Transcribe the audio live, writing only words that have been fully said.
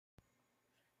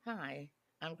Hi,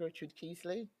 I'm Gertrude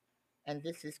Keesley, and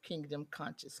this is Kingdom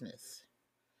Consciousness.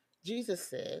 Jesus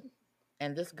said,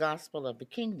 "And this gospel of the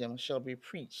kingdom shall be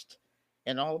preached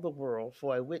in all the world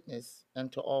for a witness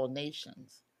unto all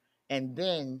nations, and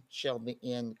then shall the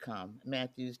end come."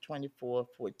 Matthew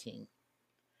 24:14.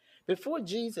 Before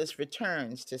Jesus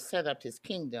returns to set up his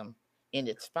kingdom in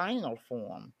its final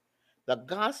form, the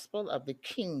gospel of the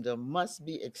kingdom must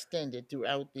be extended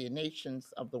throughout the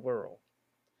nations of the world.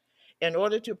 In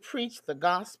order to preach the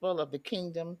gospel of the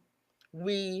kingdom,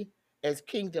 we, as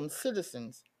kingdom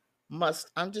citizens,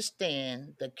 must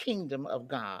understand the kingdom of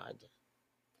God.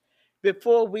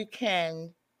 Before we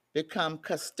can become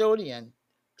custodian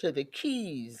to the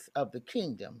keys of the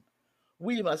kingdom,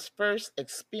 we must first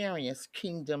experience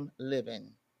kingdom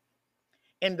living.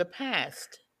 In the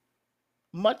past,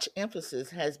 much emphasis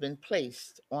has been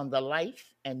placed on the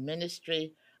life and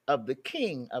ministry of the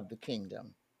King of the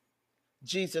kingdom,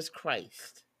 Jesus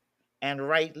Christ, and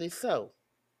rightly so.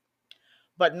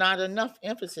 But not enough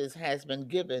emphasis has been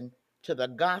given to the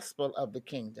gospel of the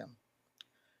kingdom.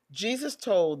 Jesus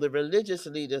told the religious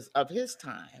leaders of his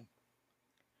time,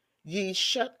 "Ye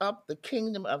shut up the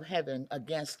kingdom of heaven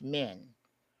against men,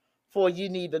 for ye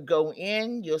neither go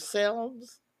in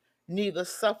yourselves, neither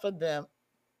suffer them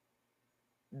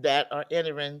that are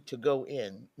entering to go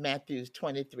in." Matthew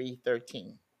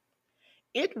 23:13.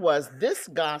 It was this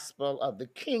gospel of the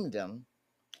kingdom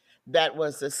that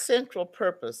was the central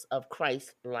purpose of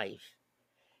Christ's life.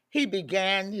 He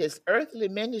began his earthly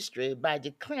ministry by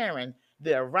declaring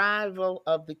the arrival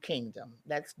of the kingdom.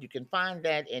 That's you can find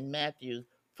that in Matthew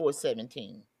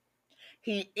 4:17.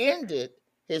 He ended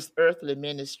his earthly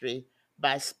ministry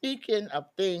by speaking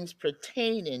of things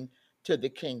pertaining to the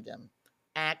kingdom.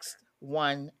 Acts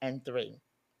 1 and 3.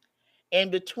 In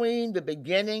between the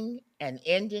beginning and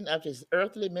ending of his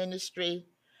earthly ministry,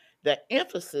 the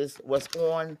emphasis was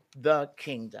on the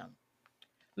kingdom.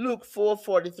 Luke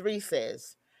 4:43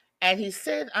 says, "And he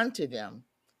said unto them,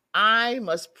 I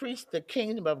must preach the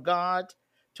kingdom of God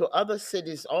to other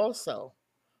cities also,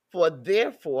 for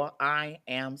therefore I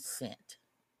am sent."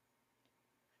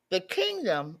 The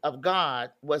kingdom of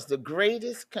God was the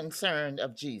greatest concern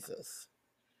of Jesus.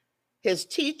 His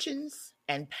teachings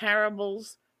and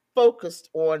parables focused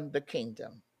on the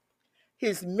kingdom.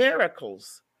 His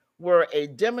miracles were a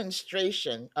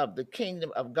demonstration of the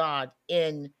kingdom of God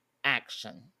in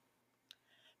action.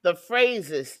 The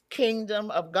phrases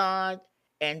kingdom of God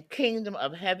and kingdom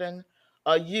of heaven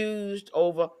are used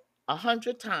over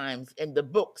 100 times in the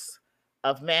books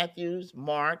of Matthew,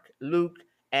 Mark, Luke,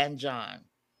 and John.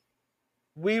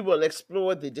 We will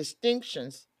explore the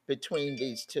distinctions between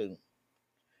these two.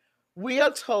 We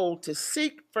are told to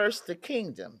seek first the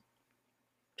kingdom,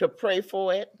 to pray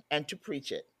for it, and to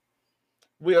preach it.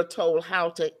 We are told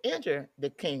how to enter the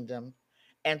kingdom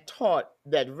and taught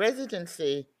that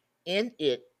residency in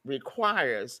it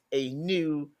requires a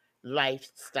new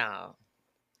lifestyle.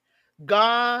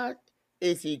 God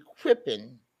is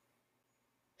equipping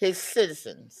his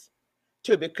citizens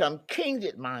to become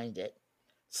kingdom minded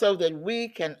so that we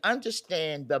can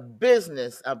understand the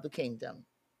business of the kingdom.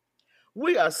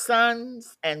 We are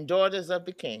sons and daughters of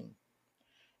the king.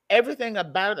 Everything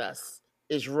about us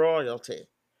is royalty,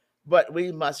 but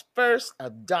we must first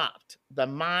adopt the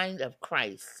mind of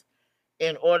Christ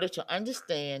in order to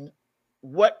understand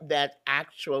what that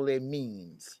actually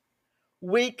means.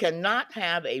 We cannot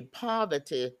have a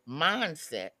poverty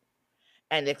mindset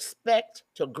and expect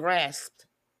to grasp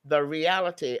the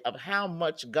reality of how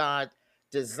much God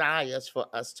desires for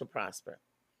us to prosper.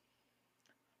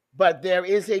 But there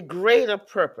is a greater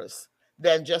purpose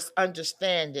than just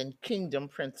understanding kingdom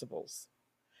principles.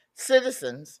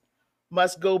 Citizens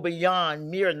must go beyond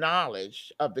mere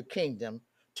knowledge of the kingdom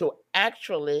to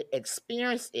actually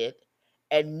experience it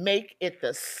and make it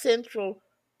the central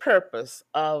purpose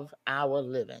of our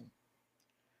living.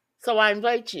 So I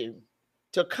invite you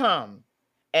to come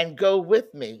and go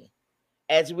with me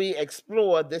as we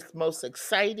explore this most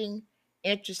exciting,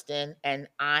 interesting, and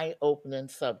eye opening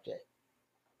subject.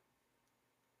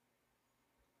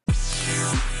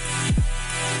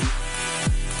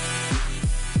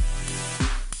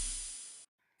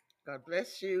 God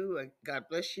bless you. God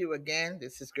bless you again.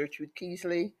 This is Gertrude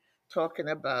Keesley talking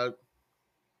about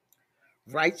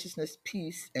righteousness,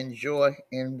 peace, and joy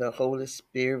in the Holy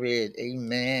Spirit.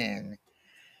 Amen.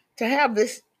 To have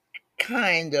this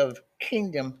kind of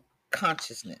kingdom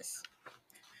consciousness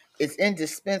is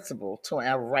indispensable to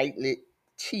our rightly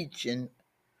teaching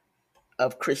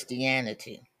of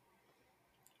Christianity.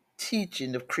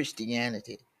 Teaching of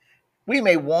Christianity. We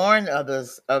may warn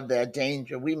others of their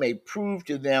danger. We may prove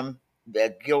to them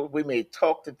their guilt. We may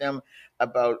talk to them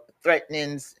about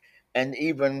threatenings and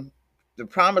even the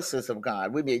promises of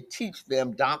God. We may teach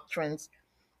them doctrines.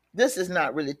 This is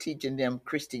not really teaching them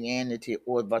Christianity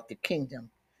or about the kingdom.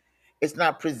 It's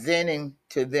not presenting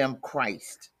to them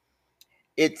Christ.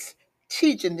 It's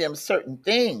teaching them certain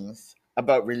things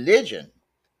about religion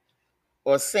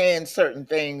or saying certain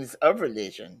things of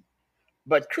religion.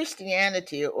 But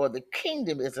Christianity or the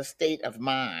kingdom is a state of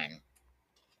mind,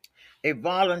 a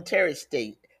voluntary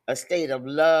state, a state of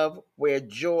love where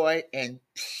joy and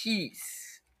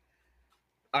peace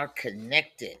are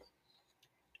connected.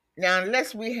 Now,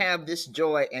 unless we have this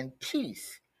joy and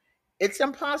peace, it's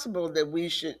impossible that we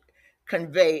should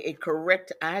convey a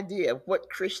correct idea of what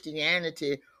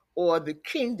Christianity or the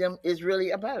kingdom is really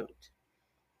about.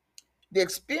 The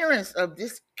experience of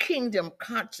this kingdom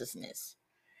consciousness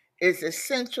is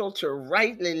essential to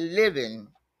rightly living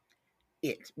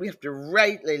it. We have to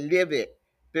rightly live it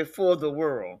before the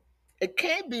world. It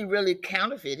can't be really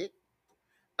counterfeited.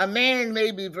 A man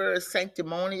may be very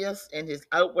sanctimonious in his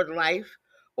outward life,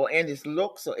 or in his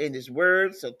looks, or in his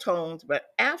words or tones, but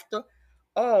after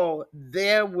all,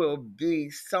 there will be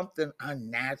something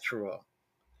unnatural.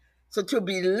 So to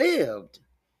be lived,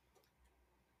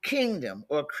 kingdom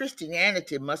or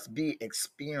Christianity must be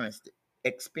experienced.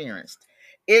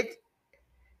 It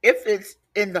if it's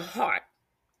in the heart,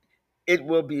 it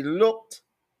will be looked,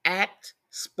 act,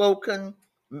 spoken,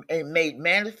 and made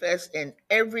manifest in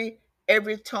every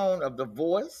tone of the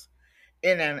voice,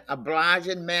 in an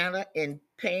obliging manner, in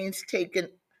pains taken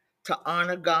to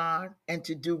honor God and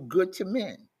to do good to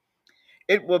men.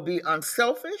 It will be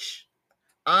unselfish,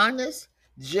 honest,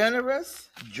 generous,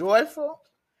 joyful,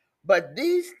 but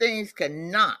these things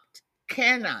cannot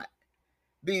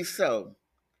be so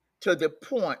to the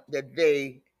point that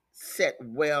they set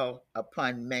well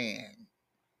upon man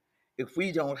if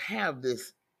we don't have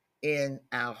this in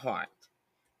our heart.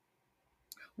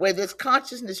 Where this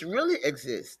consciousness really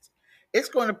exists, it's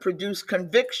going to produce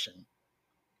conviction.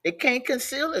 It can't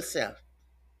conceal itself.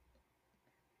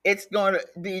 It's going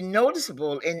to be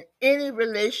noticeable in any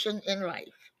relation in life.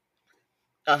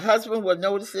 A husband will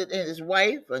notice it in his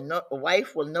wife, a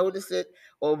wife will notice it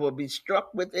or will be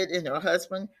struck with it in her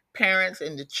husband, parents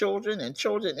in the children, and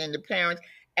children in the parents,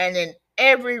 and in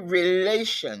every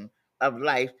relation of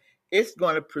life, it's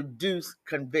going to produce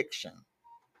conviction.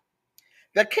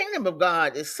 The kingdom of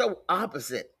God is so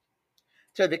opposite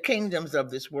to the kingdoms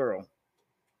of this world,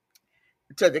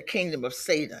 to the kingdom of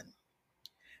Satan,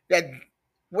 that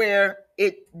where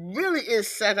it really is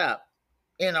set up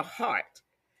in a heart,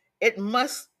 it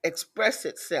must express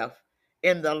itself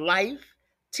in the life,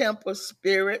 temper,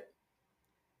 spirit,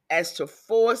 as to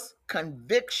force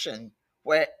conviction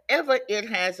wherever it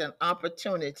has an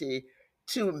opportunity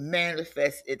to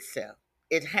manifest itself.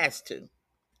 It has to.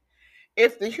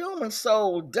 If the human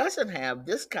soul doesn't have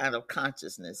this kind of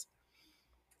consciousness,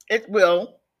 it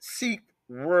will seek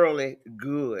worldly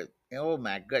good. Oh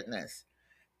my goodness.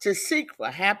 To seek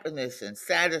for happiness and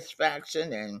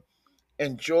satisfaction and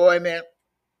enjoyment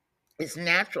is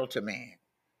natural to man.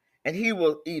 And he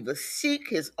will either seek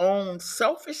his own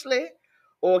selfishly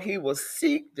or he will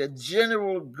seek the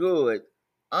general good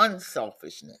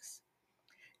unselfishness.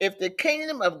 If the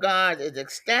kingdom of God is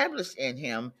established in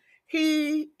him,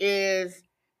 he is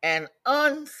an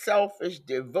unselfish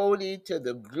devotee to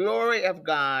the glory of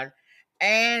God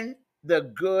and the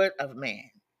good of man.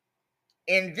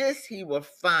 In this, he will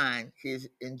find his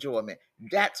enjoyment.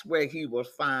 That's where he will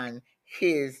find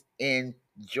his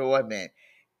enjoyment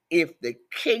if the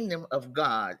kingdom of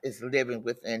God is living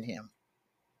within him.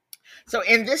 So,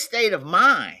 in this state of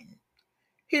mind,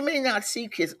 he may not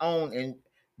seek his own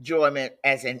enjoyment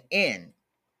as an end,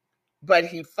 but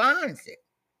he finds it.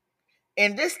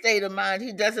 In this state of mind,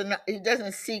 he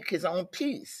doesn't seek his own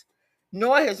peace,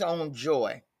 nor his own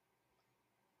joy.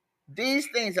 These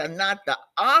things are not the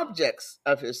objects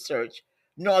of his search,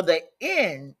 nor the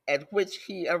end at which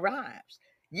he arrives.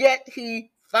 Yet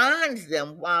he finds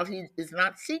them while he is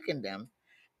not seeking them,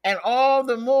 and all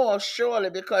the more surely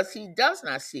because he does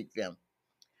not seek them.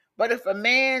 But if a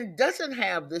man doesn't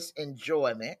have this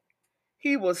enjoyment,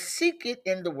 he will seek it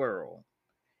in the world.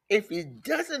 If he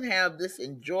doesn't have this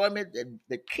enjoyment that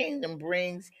the kingdom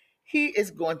brings, he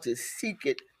is going to seek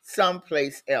it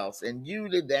someplace else, and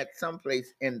usually that's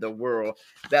someplace in the world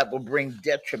that will bring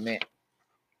detriment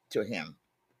to him.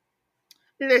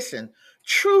 Listen,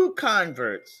 true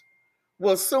converts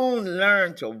will soon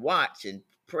learn to watch and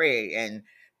pray, and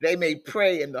they may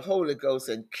pray in the Holy Ghost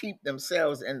and keep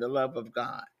themselves in the love of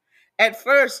God. At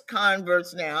first,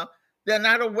 converts now, they're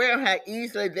not aware how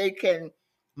easily they can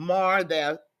mar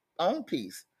their own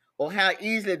peace or how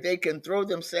easily they can throw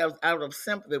themselves out of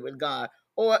sympathy with God,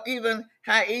 or even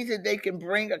how easy they can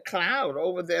bring a cloud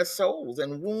over their souls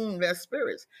and wound their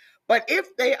spirits. But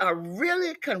if they are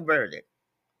really converted,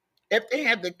 if they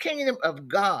have the kingdom of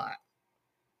God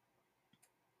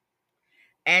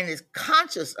and is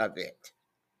conscious of it,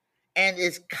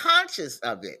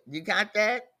 you got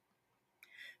that?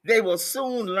 They will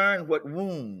soon learn what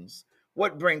wounds,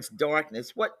 what brings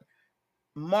darkness, what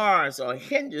mars or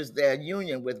hinders their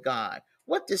union with God,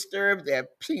 what disturbs their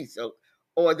peace,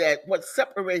 or that what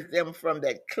separates them from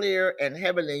that clear and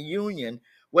heavenly union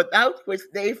without which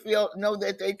they know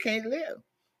that they can't live.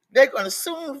 They're going to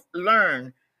soon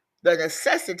learn the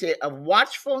necessity of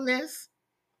watchfulness,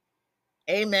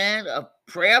 amen, of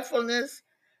prayerfulness,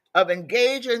 of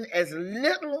engaging as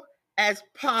little as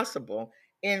possible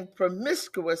in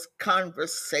promiscuous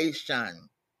conversation.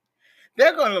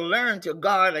 They're going to learn to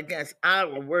guard against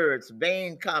idle words,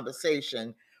 vain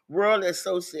conversation, worldly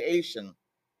association,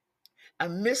 a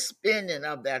misspending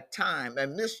of their time, a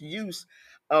misuse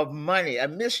of money, a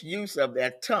misuse of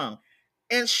their tongue.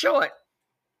 In short,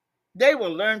 they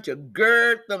will learn to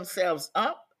gird themselves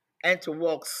up and to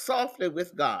walk softly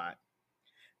with God.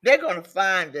 They're going to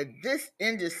find that this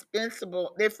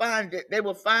indispensable, they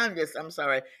will find this,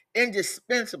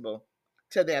 indispensable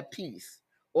to their peace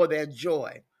or their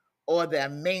joy or their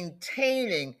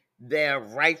maintaining their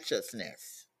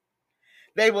righteousness.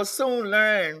 They will soon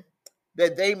learn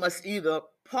that they must either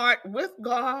part with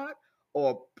God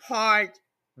or part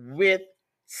with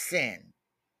sin.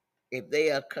 If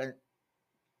they are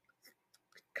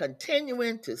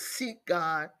continuing to seek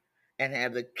God and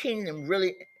have the kingdom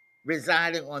really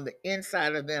residing on the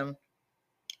inside of them,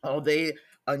 or they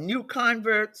are new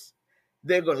converts,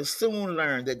 they're going to soon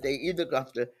learn that they either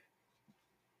have to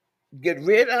get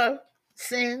rid of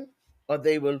sin or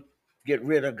they will get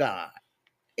rid of God.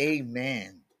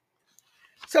 Amen.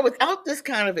 So without this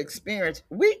kind of experience,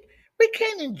 we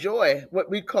can't enjoy what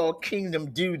we call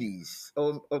kingdom duties.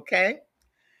 Okay?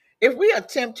 If we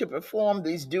attempt to perform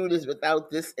these duties without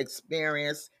this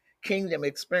experience, kingdom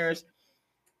experience,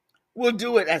 we'll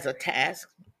do it as a task,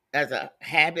 as a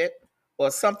habit,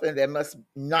 or something that must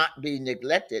not be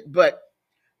neglected, but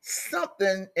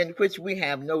something in which we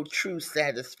have no true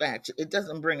satisfaction. It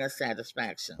doesn't bring us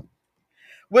satisfaction.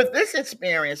 With this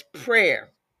experience,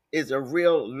 prayer is a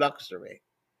real luxury.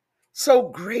 So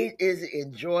great is the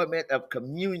enjoyment of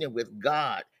communion with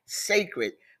God,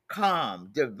 sacred, calm,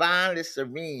 divinely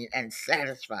serene, and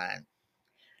satisfying,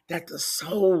 that the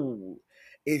soul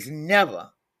is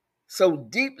never so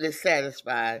deeply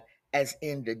satisfied as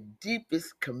in the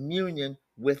deepest communion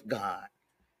with God.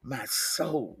 My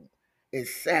soul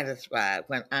is satisfied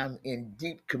when I'm in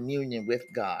deep communion with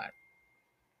God.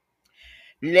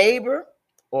 Labor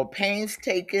or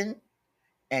painstaking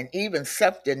and even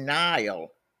self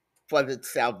denial for the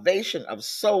salvation of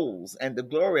souls and the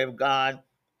glory of God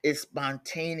is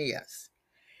spontaneous.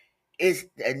 It's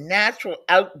a natural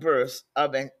outburst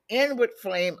of an inward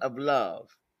flame of love,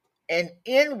 an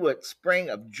inward spring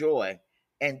of joy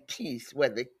and peace where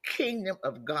the kingdom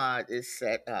of God is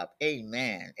set up.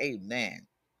 Amen. Amen.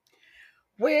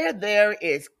 Where there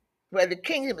is, where the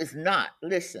kingdom is not,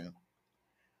 listen,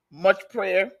 much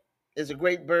prayer is a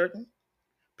great burden.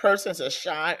 Persons are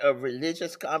shy of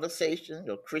religious conversation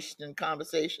or Christian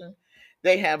conversation.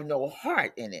 They have no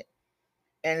heart in it.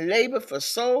 And labor for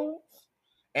souls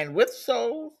and with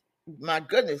souls, my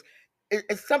goodness,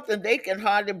 it's something they can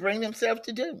hardly bring themselves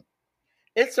to do.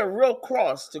 It's a real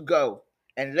cross to go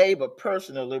and labor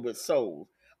personally with souls,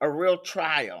 a real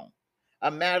trial,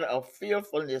 a matter of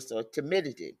fearfulness or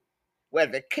timidity, where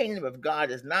the kingdom of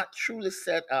God is not truly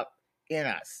set up in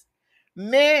us.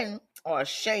 Men are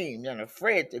ashamed and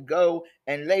afraid to go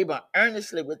and labor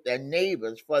earnestly with their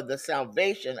neighbors for the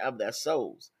salvation of their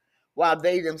souls, while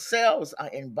they themselves are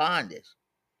in bondage,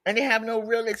 and they have no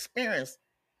real experience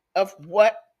of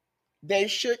what they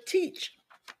should teach.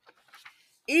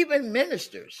 Even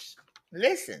ministers,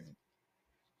 listen,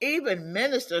 even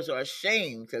ministers are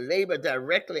ashamed to labor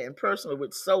directly and personally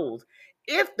with souls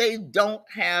if they don't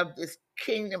have this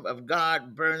kingdom of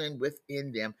God burning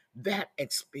within them, that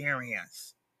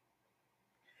experience.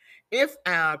 If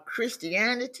our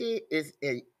Christianity is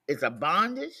a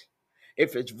bondage,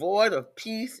 if it's void of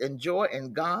peace and joy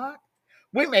in God,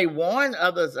 we may warn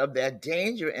others of their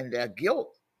danger and their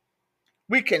guilt.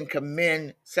 We can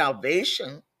commend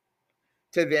salvation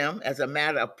to them as a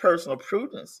matter of personal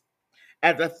prudence,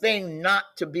 as a thing not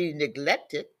to be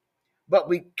neglected, but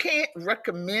we can't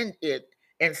recommend it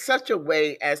in such a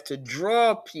way as to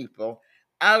draw people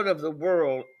out of the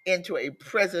world into a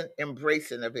present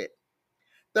embracing of it.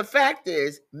 The fact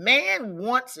is, man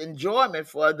wants enjoyment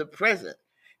for the present.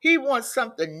 He wants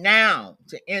something now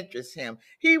to interest him.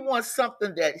 He wants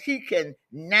something that he can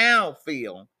now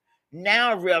feel,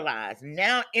 now realize,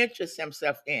 now interest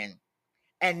himself in,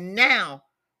 and now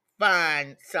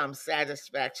find some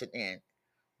satisfaction in.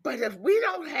 But if we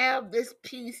don't have this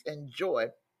peace and joy,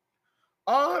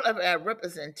 all of our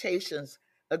representations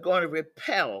are going to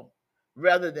repel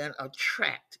rather than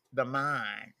attract the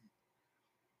mind.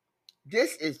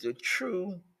 This is the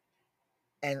true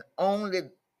and only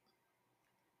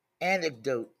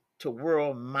antidote to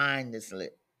world mindlessly.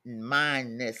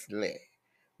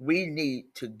 We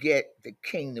need to get the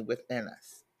kingdom within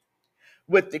us.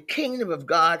 With the kingdom of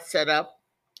God set up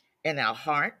in our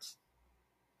hearts,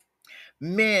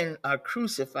 men are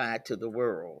crucified to the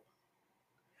world.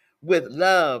 With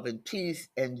love and peace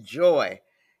and joy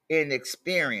in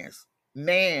experience,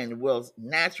 man will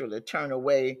naturally turn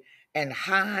away and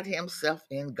hide himself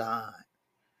in God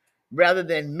rather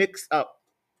than mix up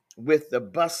with the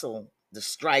bustle, the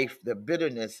strife, the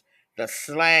bitterness, the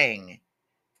slang,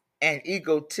 and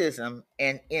egotism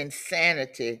and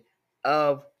insanity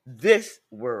of this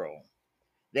world.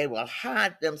 They will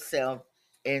hide themselves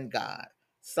in God.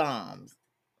 Psalms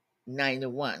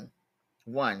 91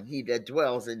 1. He that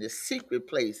dwells in the secret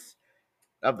place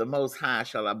of the Most High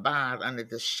shall abide under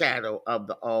the shadow of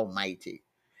the Almighty.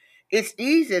 It's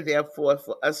easy, therefore,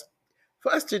 for us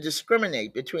to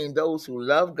discriminate between those who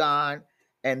love God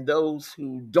and those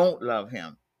who don't love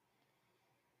Him.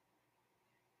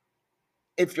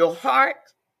 If your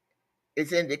heart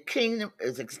is in the kingdom,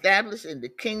 is established in the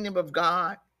kingdom of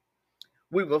God,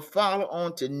 we will follow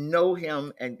on to know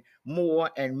Him and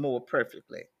more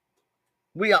perfectly.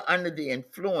 We are under the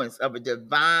influence of a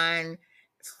divine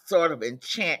sort of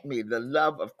enchantment, the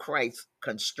love of Christ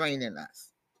constraining us.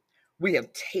 We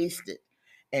have tasted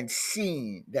and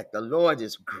seen that the Lord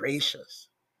is gracious.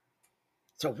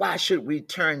 So why should we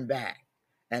turn back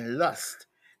and lust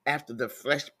after the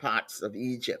flesh pots of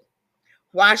Egypt?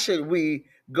 Why should we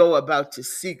go about to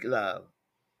seek love?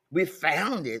 We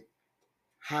found it.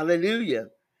 Hallelujah.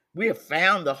 We have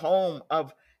found the home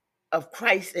of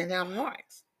Christ in our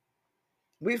hearts.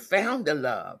 We found the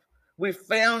love. We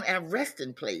found our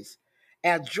resting place,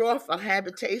 our joyful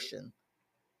habitation,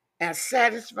 our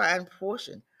satisfying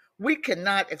portion. We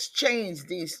cannot exchange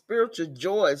these spiritual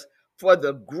joys for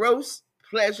the gross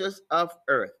pleasures of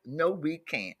earth. No, we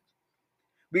can't.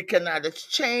 We cannot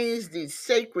exchange these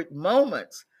sacred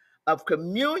moments of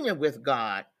communion with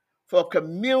God for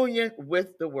communion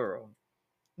with the world.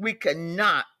 We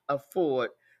cannot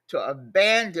afford to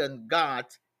abandon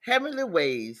God's heavenly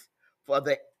ways for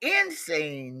the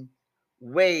insane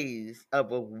ways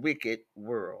of a wicked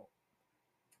world.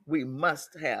 We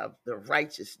must have the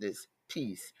righteousness,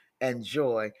 peace, and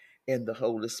joy in the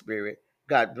Holy Spirit.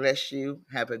 God bless you.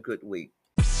 Have a good week.